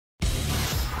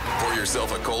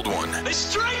yourself a cold one. They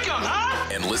strike 'em,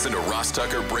 huh? And listen to Ross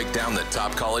Tucker break down the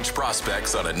top college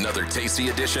prospects on another tasty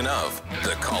edition of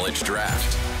The College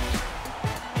Draft.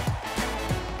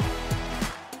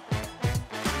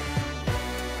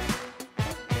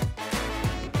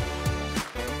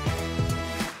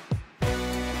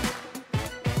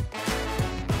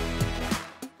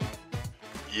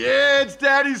 Yeah, it's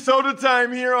Daddy Soda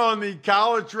time here on the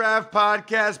College Draft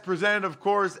Podcast, presented, of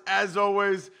course, as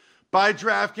always, by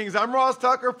DraftKings. I'm Ross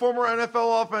Tucker, former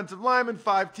NFL offensive lineman,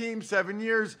 5 teams, 7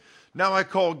 years. Now I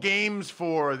call games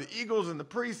for the Eagles in the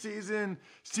preseason,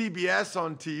 CBS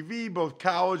on TV, both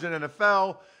college and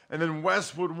NFL, and then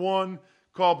Westwood One,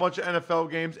 call a bunch of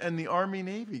NFL games, and the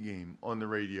Army-Navy game on the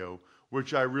radio,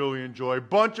 which I really enjoy.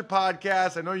 Bunch of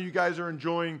podcasts. I know you guys are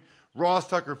enjoying Ross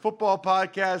Tucker Football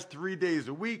Podcast 3 days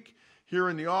a week here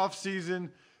in the off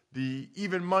season. The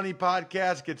Even Money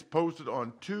Podcast gets posted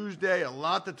on Tuesday. A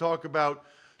lot to talk about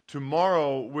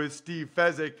tomorrow with Steve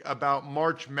Fezzik about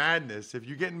March Madness. If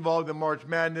you get involved in March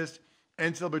Madness,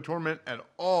 NCAA tournament at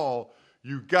all,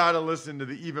 you got to listen to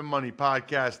the Even Money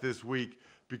Podcast this week,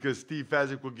 because Steve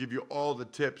Fezzik will give you all the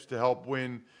tips to help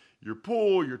win your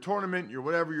pool, your tournament, your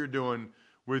whatever you're doing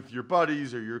with your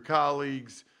buddies or your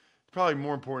colleagues. Probably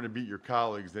more important to beat your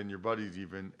colleagues than your buddies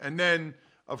even. And then,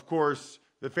 of course,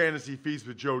 the Fantasy Feast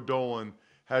with Joe Dolan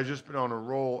has just been on a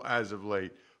roll as of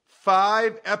late.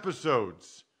 5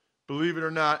 episodes, believe it or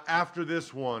not, after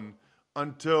this one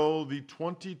until the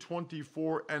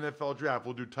 2024 NFL Draft.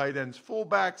 We'll do tight ends,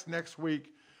 fullbacks next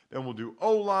week. Then we'll do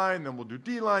O-line. Then we'll do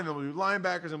D-line. Then we'll do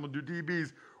linebackers. Then we'll do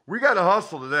DBs. We got to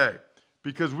hustle today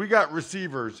because we got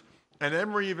receivers. And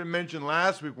Emory even mentioned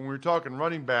last week when we were talking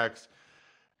running backs,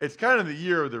 it's kind of the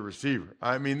year of the receiver.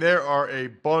 I mean, there are a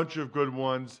bunch of good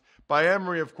ones. By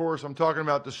Emory, of course, I'm talking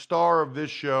about the star of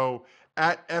this show,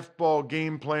 at FBall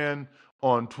Game Plan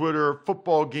on Twitter,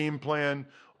 Football Game Plan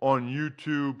on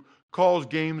YouTube, calls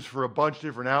games for a bunch of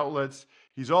different outlets.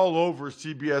 He's all over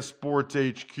CBS Sports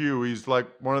HQ. He's like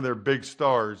one of their big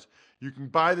stars. You can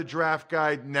buy the draft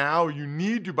guide now. You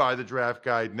need to buy the draft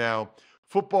guide now.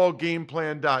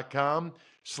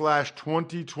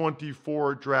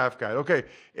 footballgameplan.com/2024 draft guide. Okay,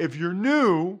 if you're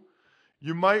new,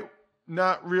 you might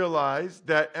not realize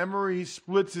that Emory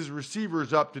splits his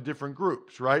receivers up to different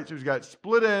groups, right? So he's got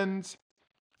split ends,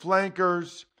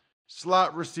 flankers,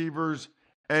 slot receivers,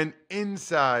 and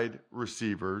inside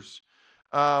receivers.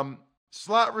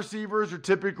 Slot receivers are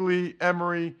typically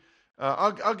Emory.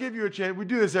 I'll give you a chance. We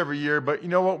do this every year, but you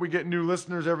know what? We get new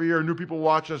listeners every year, new people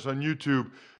watch us on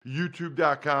YouTube,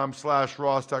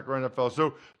 youtube.com/Ross Tucker NFL.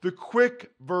 So the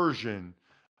quick version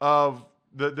of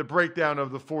the breakdown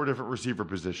of the 4 different receiver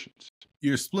positions.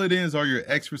 Your split ends are your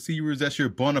X receivers. That's your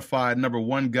bona fide number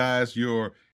 1 guys,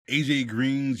 your AJ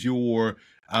Greens, your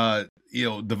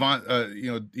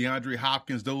DeAndre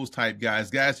Hopkins, those type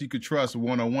guys you could trust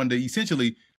one-on-one. They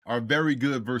essentially are very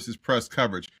good versus press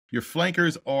coverage. Your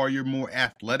flankers are your more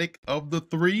athletic of the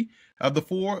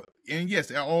 4. And yes,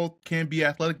 they all can be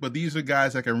athletic, but these are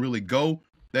guys that can really go,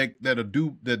 that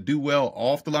do well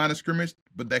off the line of scrimmage,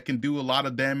 but that can do a lot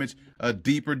of damage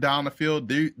deeper down the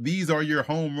field. These are your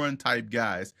home run type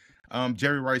guys.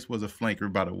 Jerry Rice was a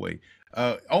flanker, by the way.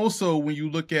 Also, when you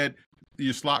look at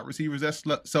your slot receivers, that's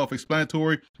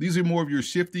self-explanatory. These are more of your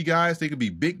shifty guys. They could be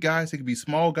big guys, they could be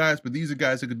small guys, but these are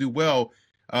guys that could do well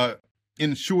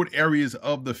in short areas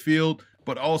of the field,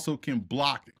 but also can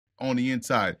block on the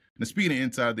inside. Now, speaking of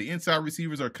inside, the inside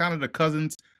receivers are kind of the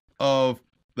cousins of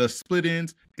the split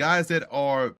ends, guys that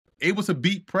are able to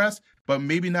beat press, but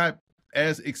maybe not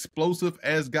as explosive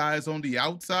as guys on the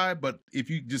outside. But if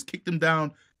you just kick them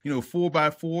down,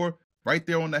 4x4, right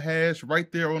there on the hash, right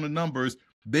there on the numbers,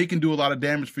 they can do a lot of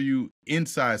damage for you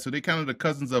inside. So they're kind of the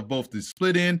cousins of both the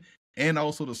split end and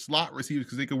also the slot receivers,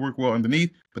 because they can work well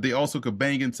underneath, but they also could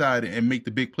bang inside and make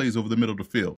the big plays over the middle of the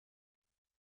field.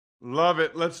 Love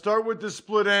it. Let's start with the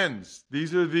split ends.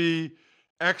 These are the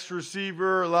X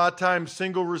receiver, a lot of times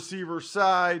single receiver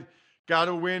side. Got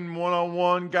to win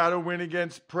one-on-one, got to win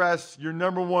against press. Your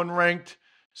number 1 ranked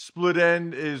split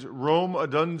end is Rome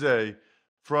Odunze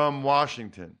from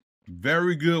Washington.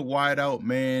 Very good wideout,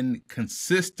 man.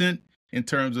 Consistent in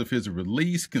terms of his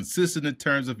release, consistent in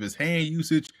terms of his hand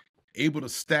usage, able to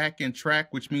stack and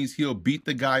track, which means he'll beat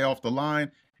the guy off the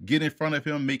line, get in front of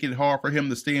him, make it hard for him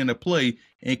to stay in the play,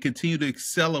 and continue to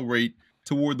accelerate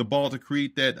toward the ball to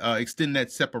create that, extend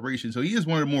that separation. So he is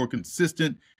one of the more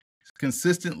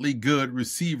consistently good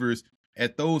receivers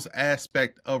at those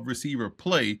aspects of receiver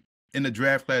play in the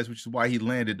draft class, which is why he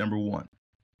landed number 1.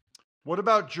 What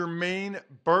about Jermaine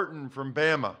Burton from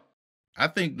Bama? I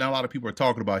think not a lot of people are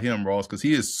talking about him, Ross, because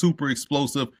he is super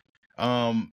explosive.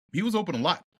 He was open a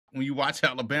lot when you watch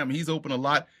Alabama, he's open a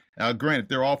lot. Granted,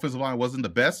 their offensive line wasn't the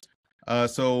best,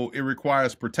 so it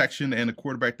requires protection and a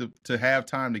quarterback to have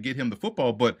time to get him the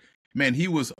football. But, man, he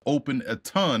was open a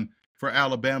ton for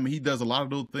Alabama. He does a lot of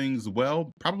those things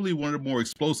well. Probably one of the more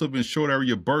explosive and short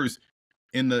area bursts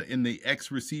in the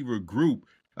X receiver group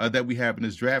that we have in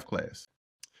this draft class.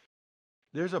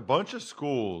 There's a bunch of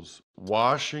schools,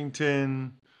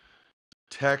 Washington,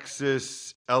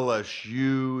 Texas,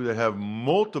 LSU, that have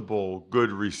multiple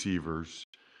good receivers.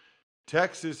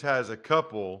 Texas has a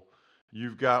couple.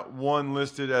 You've got one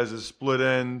listed as a split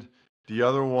end. The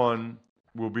other one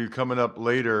will be coming up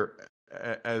later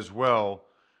as well.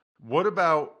 What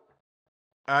about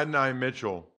Adonai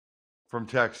Mitchell from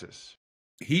Texas?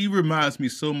 He reminds me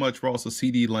so much, Ross, of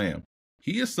CeeDee Lamb.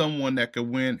 He is someone that could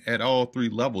win at all three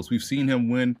levels. We've seen him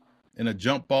win in a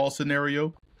jump ball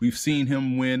scenario. We've seen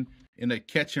him win in a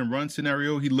catch and run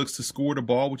scenario. He looks to score the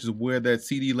ball, which is where that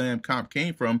CeeDee Lamb comp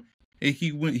came from. And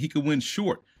he could win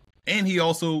short. And he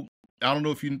also, I don't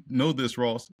know if you know this,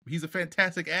 Ross, he's a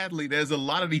fantastic athlete, as a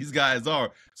lot of these guys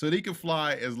are. So they can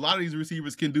fly, as a lot of these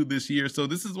receivers can do this year. So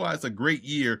this is why it's a great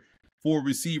year for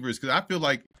receivers, because I feel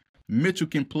like Mitchell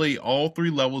can play all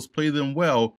three levels, play them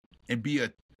well, and be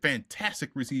a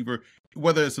fantastic receiver,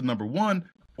 whether it's a number one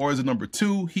or as a number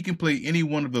two. He can play any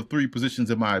one of the three positions,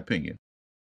 in my opinion.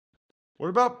 What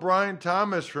about Brian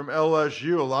Thomas from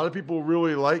LSU? A lot of people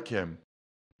really like him.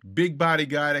 Big body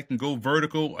guy that can go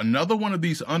vertical. Another one of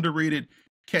these underrated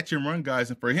catch and run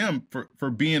guys. And for him, for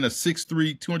being a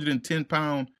 6'3",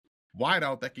 210-pound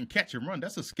wideout that can catch and run,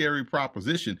 that's a scary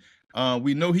proposition.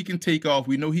 We know he can take off.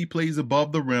 We know he plays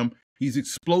above the rim. He's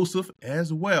explosive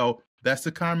as well. That's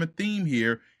the common theme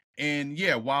here. And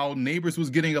yeah, while Nabers was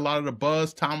getting a lot of the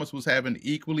buzz, Thomas was having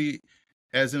equally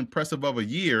as impressive of a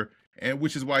year, and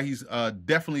which is why he's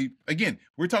definitely, again,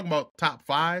 we're talking about top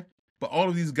 5, but all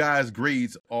of these guys'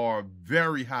 grades are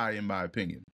very high in my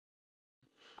opinion.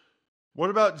 What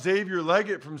about Xavier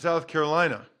Leggett from South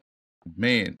Carolina?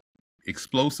 Man,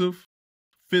 explosive,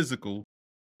 physical,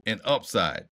 and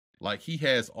upside. Like, he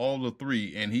has all the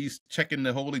three, and he's checking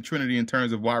the holy trinity in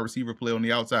terms of wide receiver play on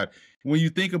the outside. When you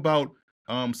think about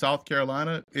South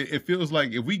Carolina, it feels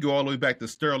like if we go all the way back to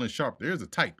Sterling Sharp, there's a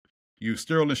type. You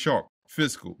Sterling Sharp,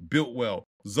 physical, built well.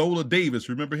 Zola Davis,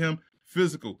 remember him?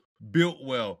 Physical, built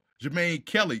well. Jermaine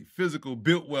Kelly, physical,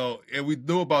 built well. And we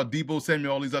know about Debo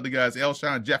Samuel, all these other guys,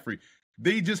 Elshon Jeffrey.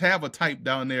 They just have a type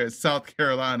down there at South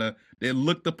Carolina. They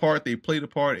look the part, they play the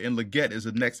part, and Leggett is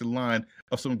the next in line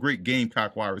of some great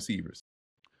Gamecock wide receivers.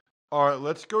 All right,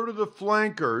 let's go to the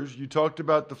flankers. You talked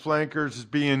about the flankers as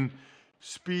being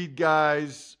speed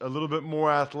guys, a little bit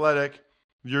more athletic.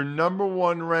 Your number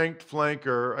one ranked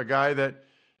flanker, a guy that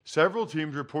several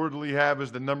teams reportedly have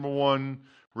as the number one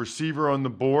receiver on the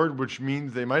board, which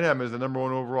means they might have him as the number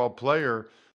one overall player,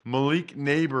 Malik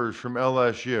Nabers from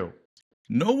LSU.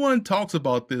 No one talks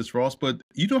about this, Ross, but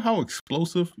you know how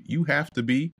explosive you have to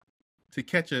be to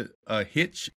catch a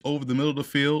hitch over the middle of the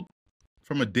field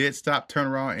from a dead stop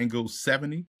turnaround and go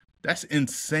 70? That's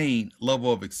insane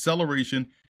level of acceleration,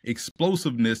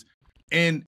 explosiveness.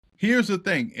 And here's the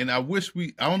thing, and I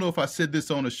don't know if I said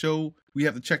this on the show, we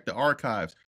have to check the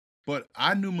archives, but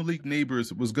I knew Malik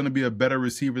Nabers was going to be a better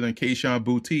receiver than Keon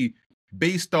Boutte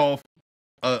based off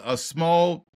a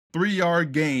small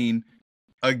 3-yard gain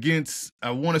against, I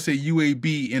want to say,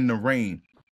 UAB in the rain.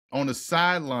 On the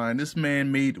sideline, this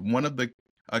man made one of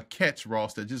a catch,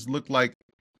 Ross, that just looked like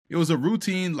it was a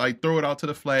routine, like throw it out to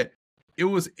the flat. It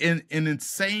was an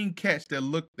insane catch that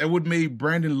would make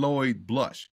Brandon Lloyd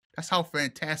blush. That's how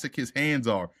fantastic his hands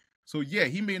are. So yeah,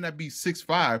 he may not be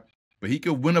 6'5", but he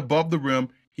could win above the rim.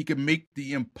 He could make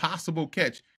the impossible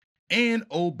catch. And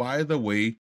oh, by the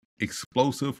way,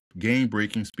 explosive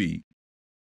game-breaking speed.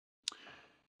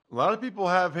 A lot of people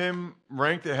have him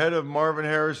ranked ahead of Marvin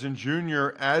Harrison Jr.,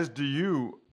 as do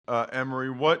you, Emory.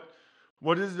 What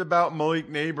is it about Malik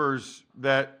Nabers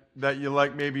that you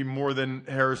like maybe more than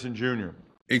Harrison Jr.?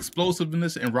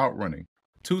 Explosiveness and route running.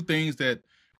 Two things that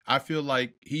I feel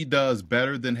like he does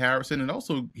better than Harrison, and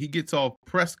also he gets off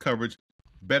press coverage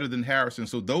better than Harrison.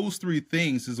 So those three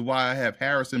things is why I have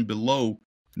Harrison below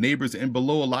Nabers and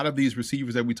below a lot of these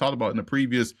receivers that we talked about in the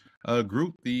previous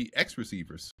group, the X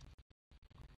receivers.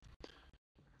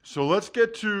 So let's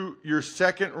get to your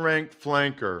second-ranked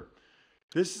flanker.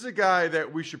 This is a guy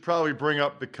that we should probably bring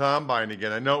up the combine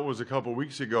again. I know it was a couple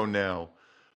weeks ago now,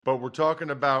 but we're talking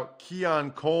about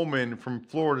Keon Coleman from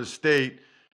Florida State.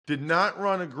 Did not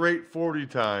run a great 40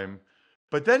 time,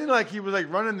 but then he was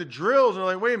running the drills, and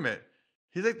we're like, wait a minute.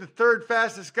 He's like the third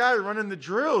fastest guy running the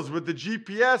drills with the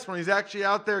GPS when he's actually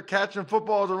out there catching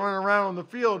footballs and running around on the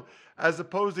field, as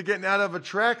opposed to getting out of a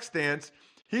track stance.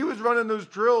 He was running those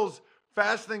drills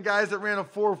faster than guys that ran a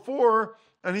 4.4,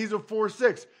 and he's a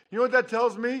 4.6. You know what that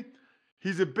tells me?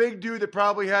 He's a big dude that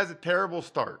probably has a terrible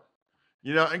start.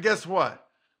 And guess what?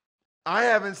 I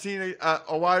haven't seen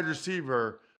a wide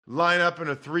receiver line up in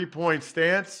a three-point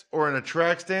stance or in a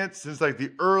track stance since like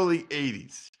the early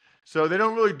 80s. So they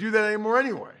don't really do that anymore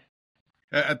anyway.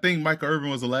 I think Michael Irvin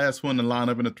was the last one to line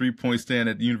up in a three-point stand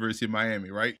at the University of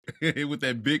Miami, right? With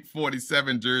that big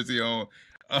 47 jersey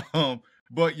on.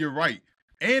 But you're right.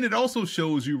 And it also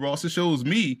shows you, Ross, it shows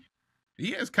me,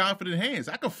 he has confident hands.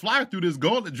 I can fly through this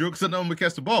gauntlet drill because I know I'm going to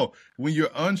catch the ball. When you're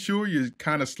unsure, you're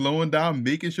kind of slowing down,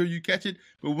 making sure you catch it.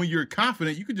 But when you're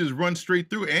confident, you can just run straight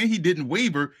through. And he didn't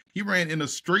waver. He ran in a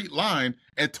straight line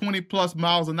at 20-plus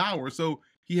miles an hour. So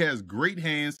he has great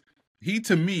hands. He,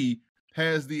 to me,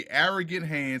 has the arrogant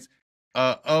hands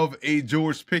of a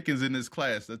George Pickens in this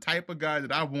class, the type of guy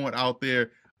that I want out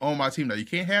there on my team. Now, you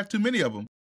can't have too many of them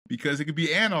because it could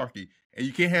be anarchy. And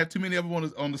you can't have too many of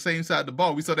them on the same side of the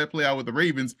ball. We saw that play out with the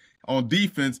Ravens on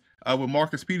defense when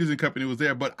Marcus Peters and company was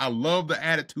there. But I love the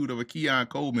attitude of a Keon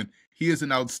Coleman. He is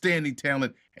an outstanding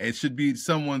talent and should be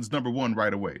someone's number one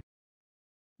right away.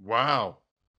 Wow.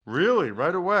 Really?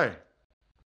 Right away?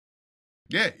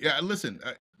 Yeah. Listen,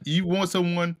 you want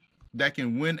someone that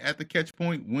can win at the catch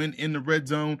point, win in the red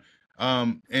zone,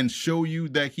 and show you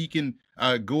that he can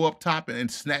go up top and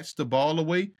snatch the ball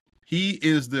away. He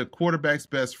is the quarterback's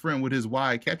best friend with his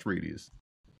wide catch radius.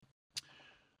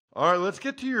 All right, let's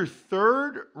get to your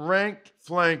third-ranked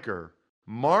flanker,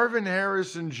 Marvin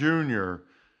Harrison Jr.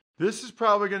 This is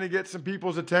probably going to get some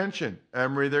people's attention,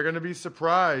 Emory. They're going to be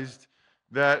surprised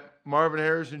that Marvin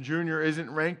Harrison Jr. isn't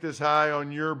ranked as high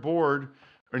on your board,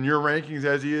 on your rankings,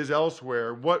 as he is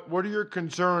elsewhere. What are your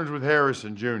concerns with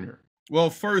Harrison Jr.? Well,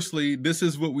 firstly, this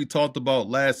is what we talked about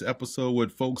last episode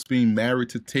with folks being married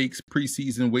to takes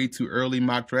preseason way too early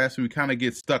mock drafts. We kind of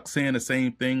get stuck saying the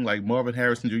same thing like Marvin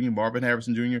Harrison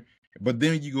Jr. But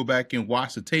then you go back and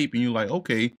watch the tape and you're like,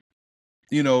 okay,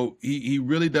 he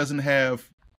really doesn't have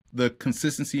the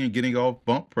consistency in getting off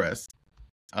bump press.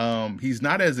 He's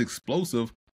not as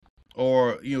explosive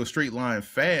or, straight line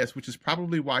fast, which is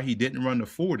probably why he didn't run the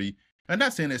 40. I'm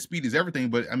not saying that speed is everything,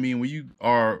 but I mean, when you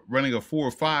are running a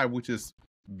 4.5, which is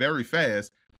very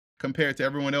fast, compared to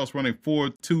everyone else running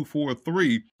 4.2,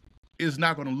 4.3, it's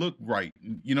not going to look right.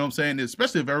 You know what I'm saying?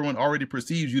 Especially if everyone already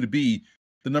perceives you to be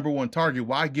the number one target.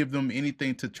 Why give them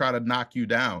anything to try to knock you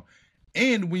down?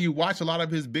 And when you watch a lot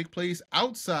of his big plays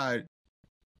outside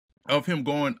of him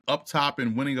going up top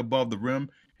and winning above the rim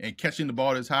and catching the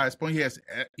ball at his highest point,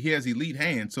 he has elite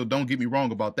hands. So don't get me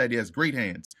wrong about that. He has great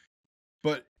hands.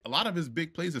 But a lot of his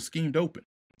big plays are schemed open,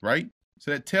 right?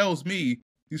 So that tells me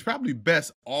he's probably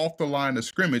best off the line of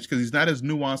scrimmage because he's not as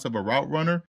nuanced of a route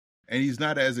runner and he's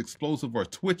not as explosive or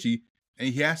twitchy,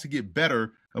 and he has to get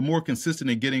better and more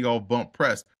consistent in getting off bump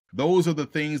press. Those are the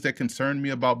things that concern me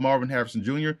about Marvin Harrison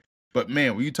Jr. But,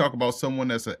 man, when you talk about someone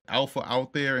that's an alpha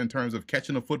out there in terms of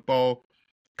catching the football,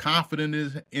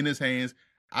 confident in his hands,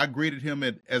 I graded him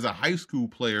as a high school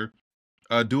player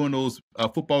doing those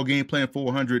football game plan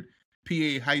 400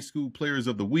 PA High School Players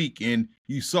of the Week, and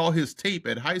you saw his tape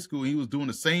at high school, and he was doing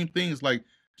the same things, like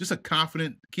just a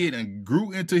confident kid and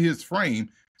grew into his frame.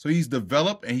 So he's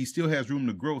developed, and he still has room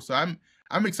to grow. So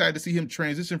I'm excited to see him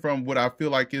transition from what I feel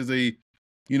like is a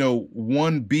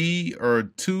 1B or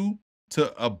 2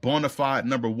 to a bona fide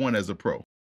number 1 as a pro.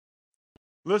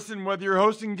 Listen, whether you're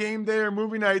hosting game day or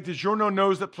movie night, DiGiorno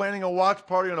knows that planning a watch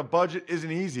party on a budget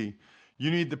isn't easy.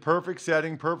 You need the perfect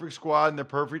setting, perfect squad, and the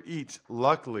perfect eats.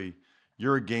 Luckily,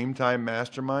 you're a game time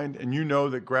mastermind, and you know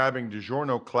that grabbing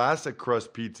DiGiorno Classic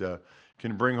Crust Pizza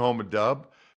can bring home a dub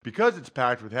because it's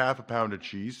packed with half a pound of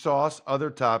cheese, sauce,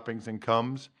 other toppings, and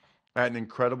comes at an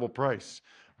incredible price.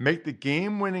 Make the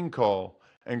game-winning call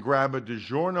and grab a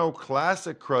DiGiorno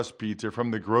Classic Crust Pizza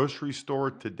from the grocery store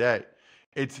today.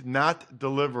 It's not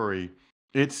delivery,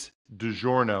 it's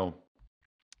DiGiorno.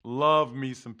 Love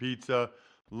me some pizza.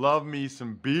 Love me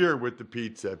some beer with the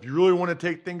pizza. If you really want to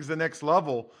take things to the next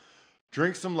level,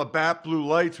 drink some Labatt Blue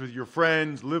Lights with your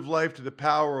friends. Live life to the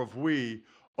power of we.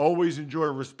 Always enjoy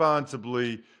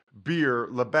responsibly. Beer,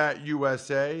 Labatt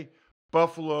USA,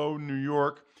 Buffalo, New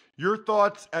York. Your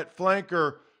thoughts at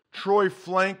flanker Troy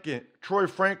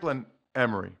Franklin,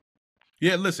 Emory?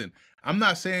 Yeah, listen, I'm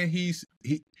not saying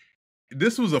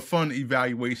this was a fun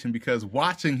evaluation because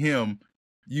watching him,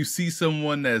 you see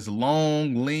someone that's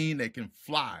long, lean, that can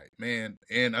fly, man.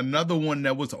 And another one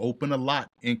that was open a lot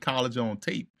in college on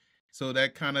tape. So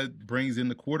that kind of brings in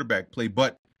the quarterback play.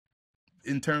 But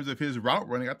in terms of his route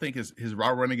running, I think his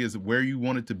route running is where you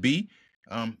want it to be.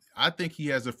 I think he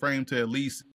has a frame to at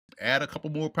least add a couple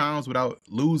more pounds without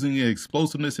losing the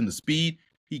explosiveness and the speed.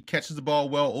 He catches the ball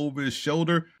well over his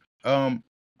shoulder. Kind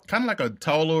of like a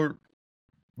taller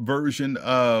version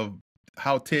of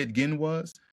how Ted Ginn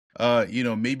was.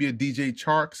 Maybe a DJ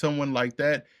Chark, someone like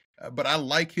that. But I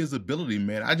like his ability,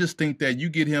 man. I just think that you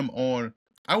get him on.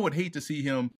 I would hate to see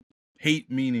him,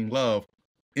 hate meaning love,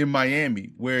 in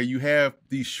Miami, where you have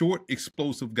these short,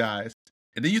 explosive guys,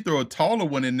 and then you throw a taller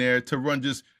one in there to run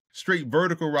just straight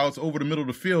vertical routes over the middle of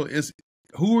the field.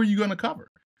 Who are you going to cover?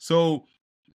 So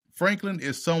Franklin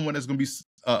is someone that's going to be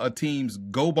a team's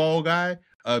go ball guy,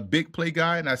 a big play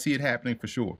guy, and I see it happening for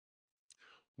sure.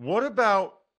 What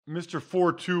about Mr.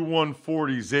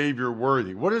 4.2140 Xavier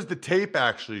Worthy? What does the tape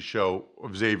actually show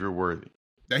of Xavier Worthy?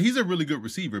 Now, he's a really good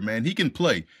receiver, man. He can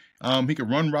play. He can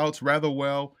run routes rather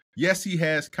well. Yes, he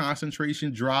has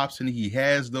concentration drops, and he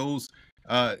has those,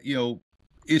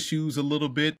 issues a little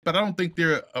bit. But I don't think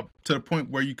they're up to the point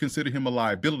where you consider him a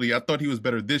liability. I thought he was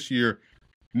better this year,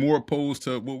 more opposed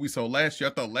to what we saw last year.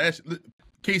 I thought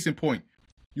case in point,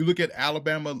 you look at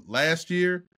Alabama last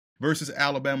year versus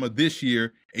Alabama this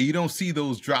year, and you don't see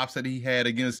those drops that he had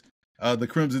against the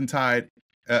Crimson Tide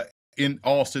in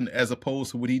Austin as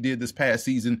opposed to what he did this past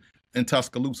season in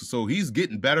Tuscaloosa. So he's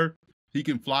getting better. He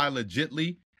can fly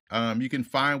legitly. You can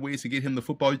find ways to get him the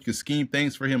football. You can scheme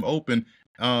things for him open.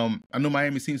 I know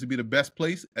Miami seems to be the best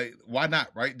place. Why not,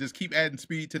 right? Just keep adding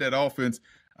speed to that offense.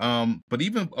 But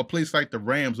even a place like the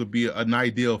Rams would be an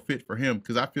ideal fit for him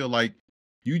because I feel like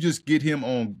you just get him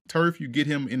on turf. You get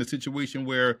him in a situation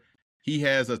where he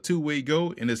has a two-way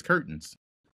go and it's curtains.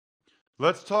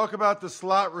 Let's talk about the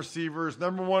slot receivers.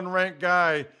 Number 1 ranked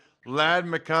guy, Lad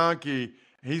McConkey.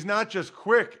 He's not just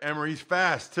quick, Emory. He's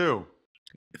fast, too.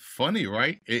 Funny,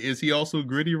 right? Is he also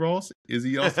gritty, Ross? Is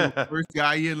he also first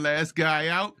guy in, last guy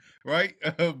out, right?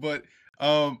 But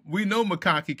we know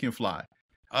McConkey can fly.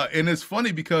 And it's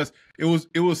funny because it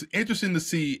was interesting to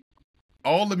see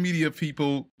all the media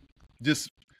people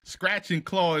just scratch and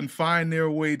claw and find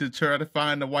their way to try to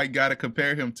find the white guy to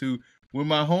compare him to. When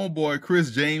my homeboy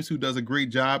Chris James, who does a great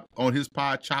job on his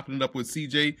pod chopping it up with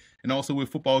CJ and also with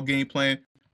Football Game Plan,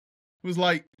 was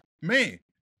like, man,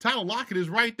 Tyler Lockett is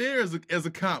right there as a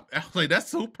comp. I was like, that's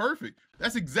so perfect.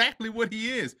 That's exactly what he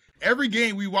is. Every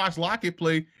game we watch Lockett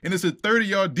play, and it's a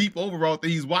 30-yard deep overall that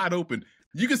he's wide open.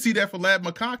 You can see that for Lad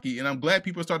McConkey, and I'm glad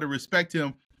people start to respect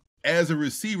him as a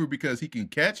receiver because he can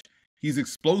catch. He's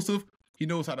explosive. He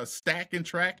knows how to stack and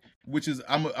track, which is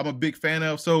I'm a big fan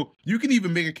of. So you can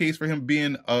even make a case for him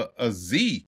being a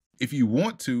Z if you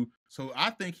want to. So I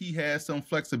think he has some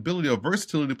flexibility or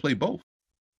versatility to play both.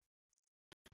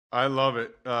 I love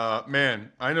it.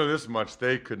 Man, I know this much.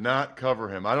 They could not cover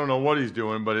him. I don't know what he's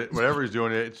doing, but whatever he's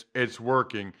doing, it's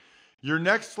working. Your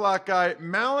next slot guy,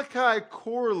 Malachi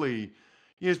Corley,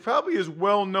 he is probably as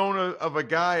well known of a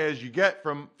guy as you get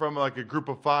from like a group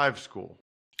of 5 school.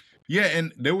 Yeah,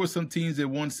 and there were some teams that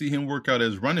want to see him work out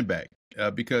as running back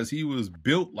because he was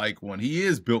built like one. He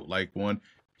is built like one.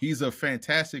 He's a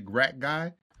fantastic rack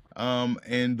guy.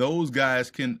 And those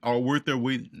guys are worth their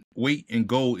weight in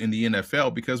gold in the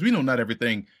NFL because we know not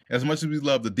everything. As much as we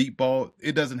love the deep ball,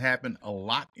 it doesn't happen a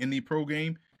lot in the pro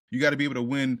game. You got to be able to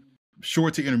win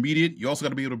short to intermediate. You also got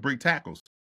to be able to break tackles.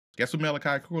 Guess what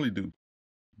Malachi Corley do?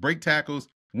 Break tackles,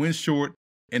 win short,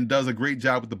 and does a great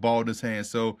job with the ball in his hand.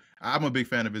 So I'm a big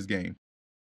fan of his game.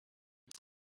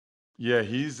 Yeah,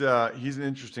 he's an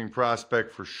interesting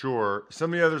prospect for sure.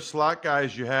 Some of the other slot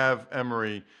guys you have,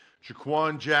 Emory,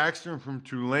 Jaquan Jackson from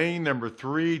Tulane, number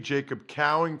 3, Jacob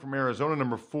Cowing from Arizona,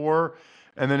 number 4,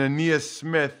 and then Aeneas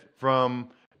Smith from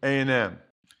A&M.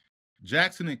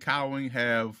 Jackson and Cowing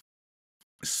have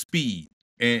speed,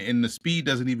 and the speed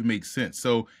doesn't even make sense.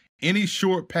 So any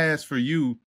short pass for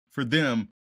them,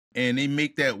 and they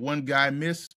make that one guy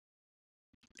miss,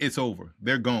 it's over.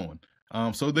 They're gone.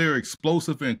 So they're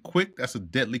explosive and quick. That's a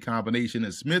deadly combination.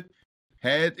 And Smith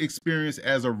had experience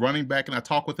as a running back, and I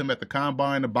talked with him at the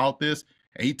Combine about this,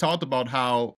 and he talked about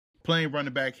how playing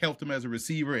running back helped him as a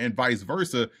receiver and vice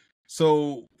versa.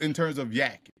 So in terms of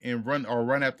yak and run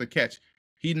after catch,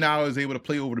 he now is able to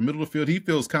play over the middle of the field. He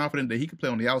feels confident that he can play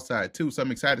on the outside too. So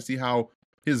I'm excited to see how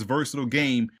his versatile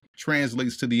game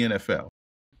translates to the NFL.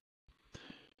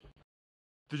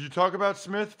 Did you talk about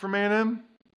Smith from A&M?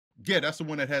 Yeah, that's the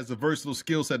one that has the versatile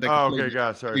skill set that can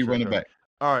play Sorry. running back.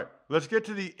 All right, let's get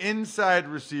to the inside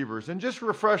receivers and just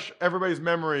refresh everybody's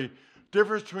memory.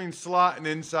 Difference between slot and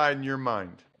inside in your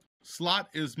mind. Slot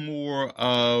is more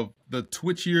of the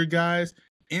twitchier guys.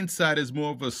 Inside is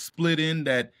more of a split end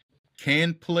that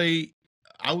can play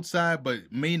outside, but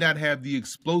may not have the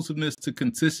explosiveness to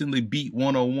consistently beat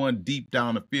one-on-one deep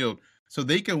down the field. So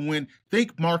they can win.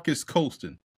 Think Marcus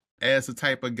Colston. as the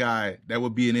type of guy that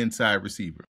would be an inside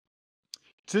receiver.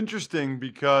 It's interesting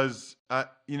because,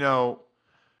 you know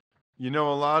a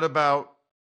lot about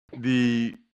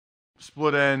the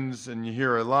split ends, and you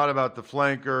hear a lot about the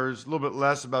flankers, a little bit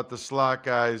less about the slot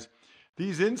guys.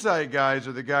 These inside guys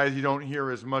are the guys you don't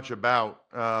hear as much about.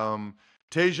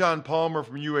 Tajon Palmer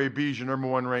from UAB is your number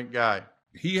 1 ranked guy.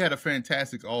 He had a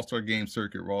fantastic All-Star game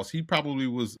circuit, Ross. He probably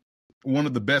was one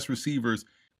of the best receivers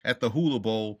at the Hula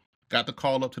Bowl, got the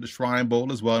call up to the Shrine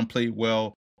Bowl as well and played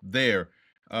well there.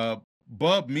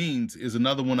 Bub Means is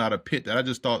another one out of Pitt that I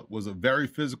just thought was a very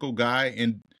physical guy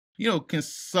and, can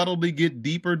subtly get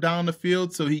deeper down the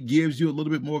field. So he gives you a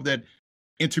little bit more of that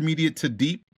intermediate to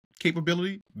deep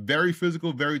capability. Very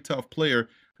physical, very tough player.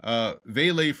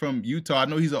 Vele from Utah, I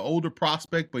know he's an older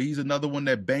prospect, but he's another one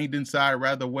that banged inside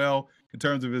rather well in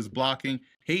terms of his blocking.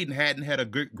 Hayden Hatten had a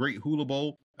great Hula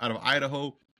Bowl out of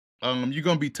Idaho. You're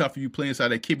going to be tough if you play inside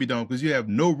that Kibbie Dome because you have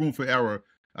no room for error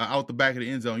out the back of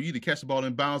the end zone. You either catch the ball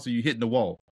in bounds or you're hitting the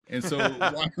wall. And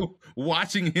so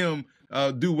watching him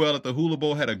do well at the Hula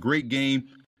Bowl, had a great game,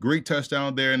 great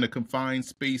touchdown there in the confined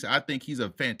space. I think he's a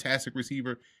fantastic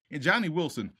receiver. And Johnny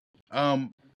Wilson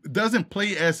doesn't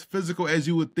play as physical as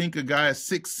you would think a guy at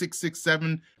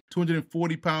 6'7",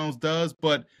 240 pounds does.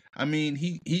 But, I mean,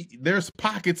 he there's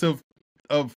pockets of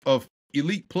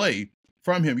elite play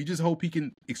from him. You just hope he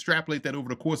can extrapolate that over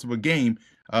the course of a game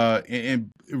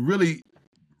and really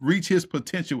reach his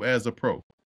potential as a pro.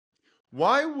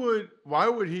 Why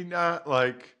would he not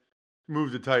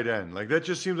move to tight end? That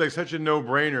just seems like such a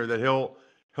no-brainer that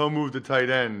he'll move to tight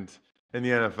end in the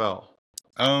NFL.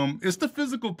 It's the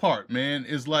physical part, man.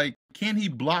 It's like, can he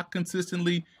block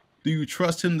consistently? Do you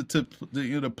trust him to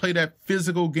play that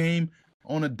physical game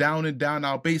on a down and down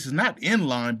out basis? Not in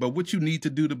line, but what you need to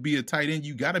do to be a tight end,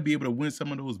 you got to be able to win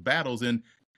some of those battles. And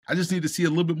I just need to see a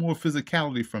little bit more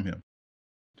physicality from him.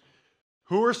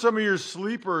 Who are some of your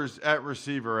sleepers at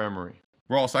receiver, Emory?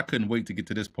 Ross, I couldn't wait to get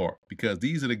to this part because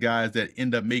these are the guys that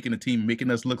end up making the team, making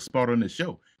us look smarter on the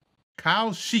show.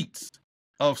 Kyle Sheets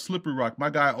of Slippery Rock, my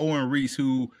guy Owen Reese,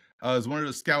 who is one of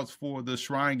the scouts for the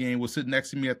Shrine game, was sitting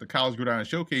next to me at the College Gridiron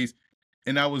Showcase,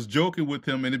 and I was joking with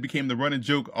him, and it became the running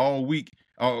joke all week,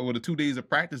 or the 2 days of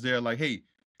practice there, like, hey,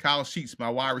 Kyle Sheets, my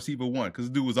wide receiver 1, because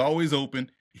the dude was always open.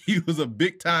 He was a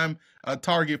big-time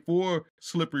target for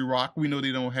Slippery Rock. We know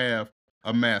they don't have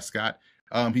a mascot.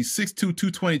 He's 6'2",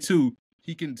 222.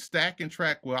 He can stack and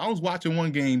track well. I was watching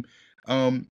one game.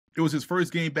 It was his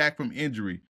first game back from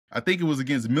injury. I think it was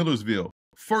against Millersville.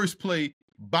 First play,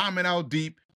 bombing out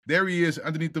deep. There he is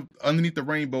underneath the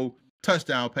rainbow,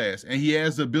 touchdown pass. And he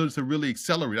has the ability to really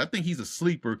accelerate. I think he's a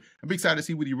sleeper. I'm excited to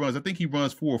see what he runs. I think he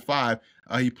runs 4 or 5.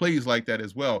 He plays like that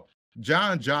as well.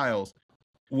 John Giles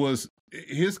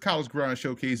his College Gridiron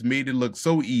Showcase made it look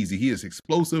so easy. He is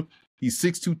explosive. He's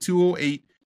 6'2", 208.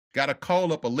 Got a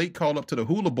late call up to the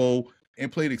Hula Bowl and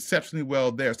played exceptionally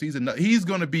well there. So he's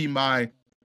going to be my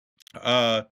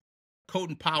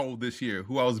Colton Powell this year,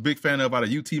 who I was a big fan of out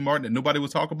of UT Martin that nobody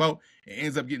was talking about, and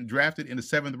ends up getting drafted in the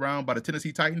 7th round by the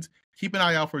Tennessee Titans. Keep an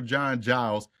eye out for John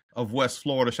Giles of West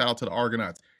Florida. Shout out to the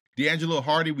Argonauts. D'Angelo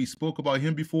Hardy, we spoke about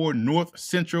him before. North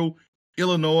Central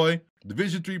Illinois,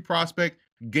 Division III prospect.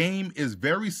 Game is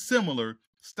very similar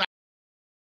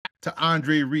to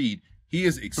Andre Reed. He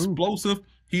is explosive. Ooh.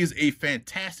 He is a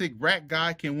fantastic rack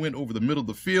guy, can win over the middle of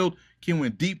the field, can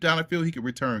win deep down the field. He can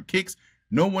return kicks.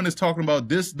 No one is talking about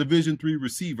this Division III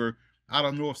receiver out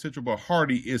of North Central, but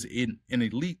Hardy is an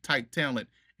elite-type talent.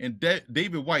 And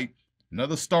David White,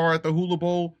 another star at the Hula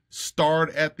Bowl,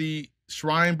 starred at the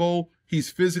Shrine Bowl.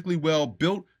 He's physically well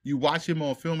built. You watch him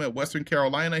on film at Western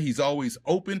Carolina. He's always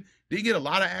open. Didn't get a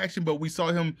lot of action, but we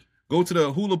saw him go to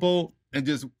the Hula Bowl and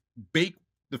just bake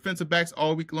defensive backs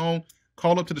all week long,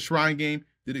 called up to the Shrine game,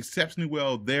 did exceptionally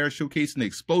well there, showcasing the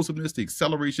explosiveness, the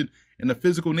acceleration, and the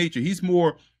physical nature. He's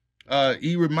more,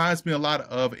 he reminds me a lot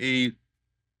of a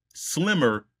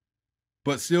slimmer,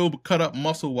 but still cut up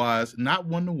muscle-wise, not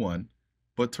one-to-one,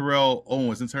 but Terrell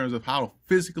Owens in terms of how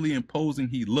physically imposing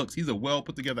he looks. He's a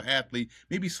well-put-together athlete,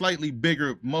 maybe slightly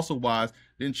bigger muscle-wise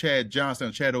than Chad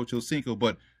Johnson, Chad Ochocinco,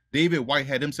 but David White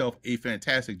had himself a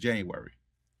fantastic January.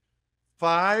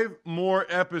 5 more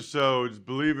episodes,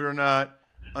 believe it or not,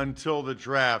 until the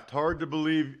draft. Hard to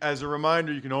believe. As a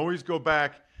reminder, you can always go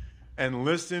back and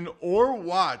listen or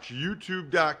watch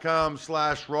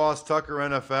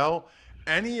youtube.com/RossTuckerNFL.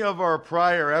 Any of our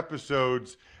prior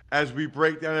episodes as we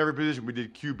break down every position. We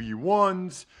did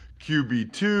QB1s,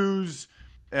 QB2s.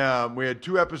 We had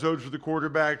 2 episodes for the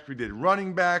quarterbacks. We did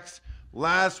running backs.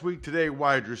 Last week, today,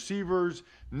 wide receivers.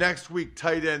 Next week,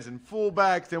 tight ends and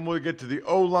fullbacks. Then we'll get to the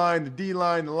O-line, the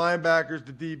D-line, the linebackers,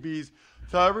 the DBs.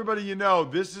 Tell everybody you know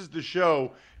this is the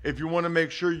show. If you want to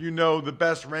make sure you know the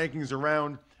best rankings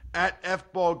around, at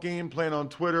FBall Game Plan on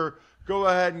Twitter, go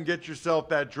ahead and get yourself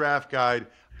that draft guide.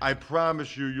 I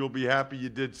promise you'll be happy you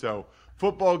did so.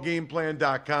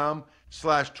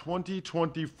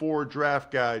 footballgameplan.com/2024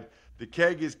 draft guide. The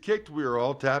keg is kicked. We are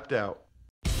all tapped out.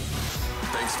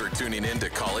 Thanks for tuning in to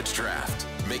College Draft.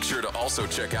 Make sure to also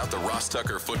check out the Ross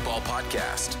Tucker Football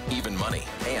Podcast, Even Money,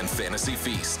 and Fantasy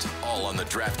Feast, all on the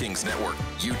DraftKings Network,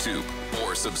 YouTube,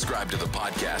 or subscribe to the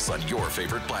podcast on your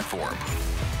favorite platform.